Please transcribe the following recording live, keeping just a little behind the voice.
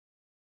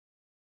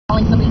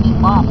calling somebody named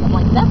Bob. And I'm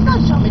like, that's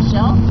not Jean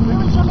Michel. It's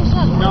really Jean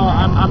Michel. No,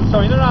 I'm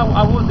sorry. No,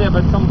 I was there,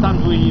 but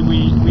sometimes we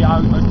are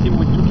a team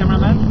with 2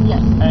 cameramen. Yes.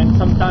 And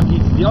sometimes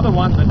it's the other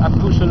one, but I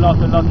push a lot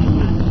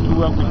to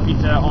work with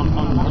Peter on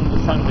the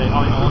Sunday,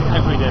 on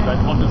every day, but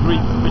on the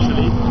grid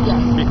especially. Yes.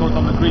 Because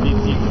on the grid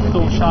it's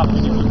so sharp,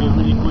 you need to be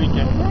really quick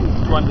and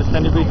to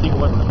understand everything,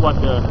 what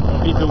the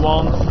Peter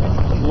wants,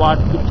 what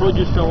the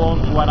producer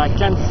wants, what I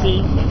can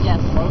see.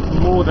 Yes.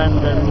 More than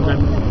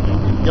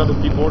the other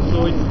people,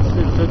 so it's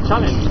a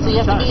challenge. So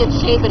you have to be in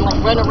shape and like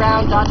run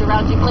around, dodge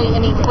around. Do you play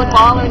any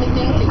football or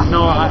anything?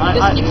 No,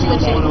 this keeps you in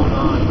shape?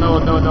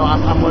 No,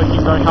 I'm working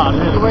very hard.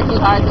 You're working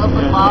hard, no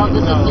football.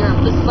 This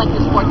is like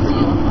your sport to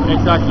you.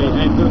 Exactly,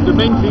 and the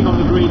main thing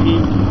on the grid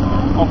is,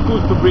 of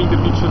course, to bring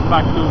the pictures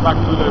back to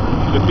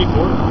the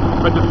people.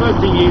 But the first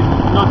thing is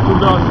not to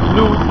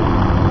lose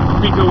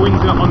Peter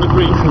Windsor on the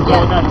grid. So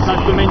yes.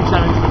 that's the main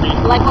challenge for me.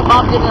 Like what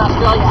Bob did in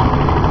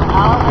Australia.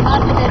 I'm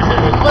not to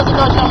mention it. He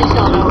wasn't no Jean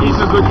Michel though. He's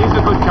a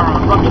good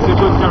cameraman. Bob is a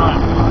good cameraman.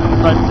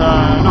 But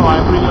no, I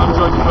really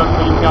enjoyed to work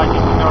for you guys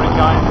in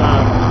America,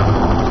 and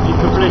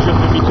it's a pleasure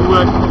for me to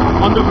work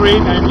on the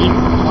grid, and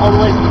it's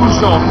always too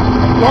short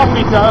for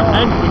Peter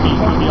and for me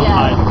to be on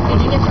high.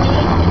 Did you get to do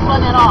anything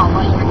fun at all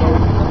while you were here?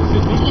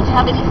 Did you get to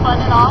have any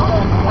fun at all?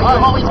 Or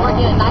you're always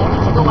working at night?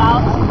 Did you go out?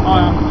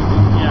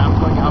 Yeah, I'm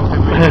going out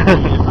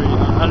every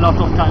a lot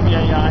of time.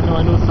 Yeah, I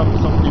know some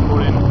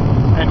people, and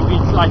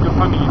it's like a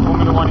family.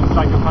 Formula One is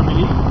like a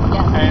family.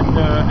 Yes.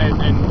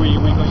 And we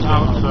going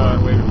out.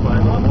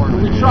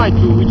 We try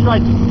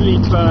to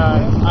sleep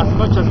as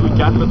much as we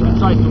can, but we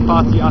try to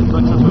party as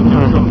much as we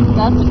can. So,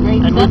 that's a great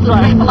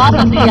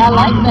philosophy. I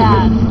like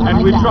that.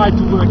 We try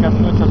to work as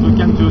much as we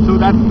can too. So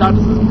that's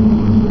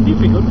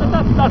difficult, but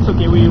that's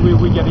okay.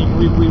 We're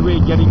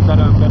getting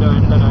better and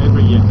better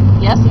every year.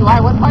 Yes, you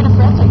are. What part of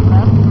France are you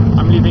from?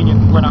 I'm living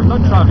when I'm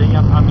not traveling,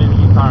 I'm living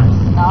in Paris.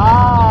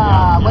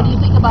 Yeah. What do you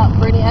think about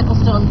Bernie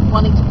Ecclestone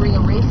wanting to bring a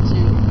race to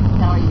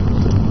How are you?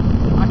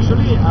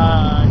 Actually,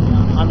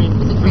 I mean,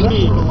 for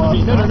me,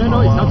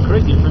 no, it's not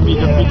crazy. For me,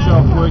 the picture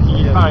of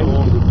working in Paris,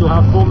 to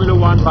have Formula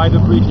One by the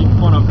bridge in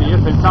front of the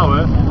Eiffel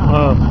Tower,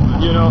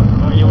 you know,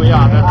 here we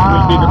are. That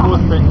will be the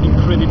most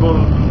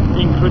incredible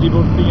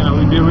thing, and I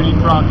will be really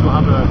proud to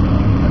have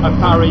a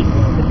Paris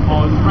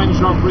or French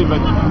Grand Prix,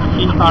 but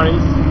in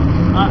Paris.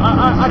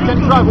 I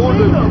can drive all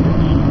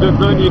the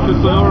Bernie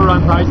Ecclestone all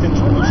around Paris and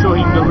show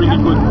him the really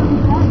good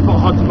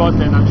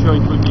hotspots, and I'm sure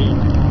it will be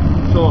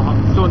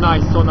so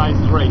nice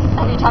race.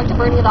 Have you talked to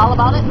Bernie at all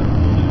about it?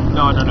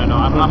 No.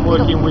 I'm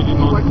working with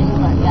him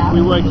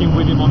we're working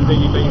with him on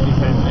daily basis,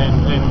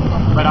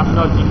 but I'm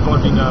not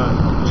involved in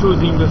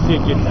choosing the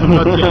circuits.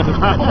 Not yet.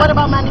 Well, what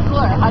about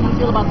Manicure? How do you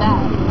feel about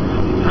that?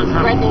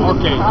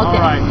 Okay,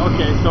 alright,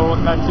 okay, so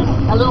that's just...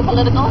 A little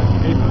political?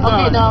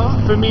 No.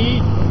 For me,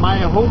 my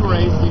home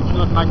race is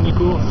not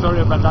Magnico,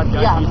 sorry about that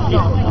guys,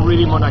 it's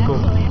really Monaco.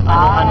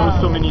 I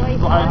know so many,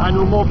 I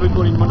know more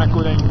people in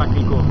Monaco than in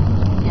Magnico.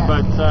 Yes.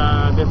 But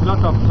there's a lot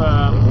of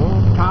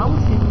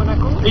cows in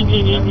Monaco?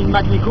 In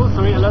Magnico,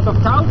 sorry, a lot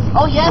of cows?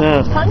 Oh yes,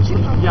 it's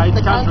country. Yeah, it's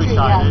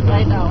countryside. Yes,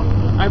 I know.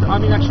 I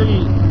mean,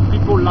 actually,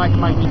 people like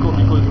Magnico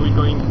because we're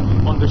going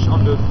on the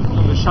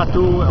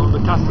chateau, on the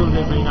castles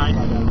every night,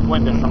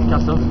 when there's some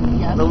castles.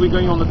 Yes. But we're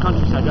going on the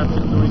countryside. That's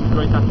a really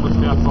great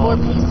atmosphere for. More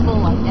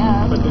peaceful, I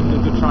guess. But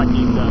the track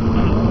is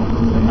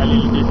a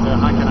little bit,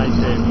 how can I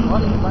say,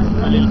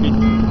 a little bit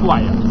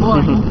quiet.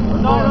 Boring.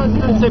 No,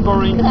 don't say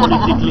boring.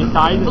 Politically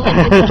side.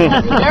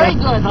 Very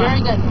good.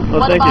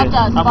 Well, what about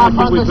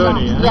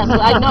Spa-Francorchamps? Yes,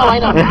 I know.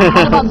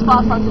 What about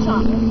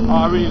Spa-Francorchamps?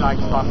 I really like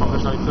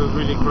Spa-Francorchamps. It's a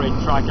really great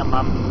track.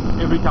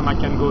 Every time I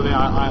can go there,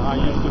 I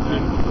used to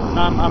film.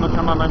 Now I'm a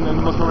cameraman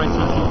and motor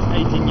racing since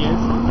 18 years,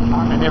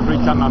 and every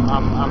time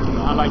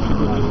I like to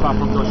go to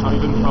Spa-Francorchamps,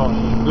 even for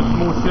the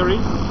small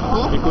series,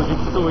 because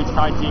it's so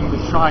exciting.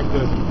 The track,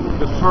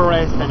 the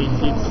forest, and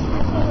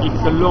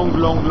it's a long,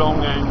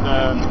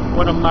 and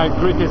one of my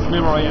greatest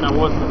memory, and I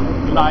was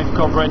live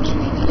coverage,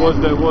 was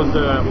the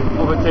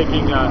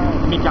overtaking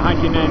Mika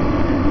Häkkinen,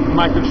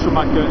 Michael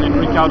Schumacher and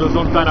Ricardo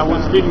Zonta. I was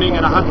filming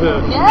and I had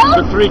the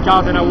 3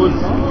 cars, and I was...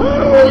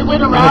 You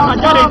went around? I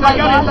got it.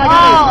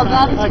 Oh,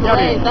 that's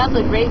great. That's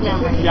a great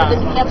memory. Yeah.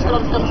 Because you captured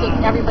on film, so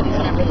everybody's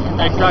memory.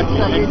 Exactly.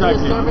 So you're doing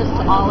a service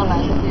to all of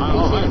us. We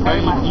appreciate it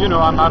very much. You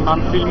know,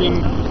 I'm filming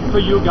for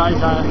you guys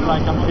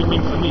like I'm filming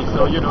for me.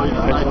 So, you know,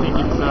 I think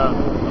it's...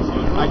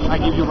 I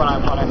give you what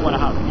I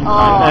have.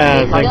 Oh,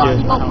 thank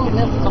you.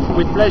 Merci beaucoup.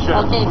 With pleasure.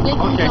 Okay,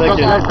 thank you. God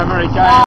bless America.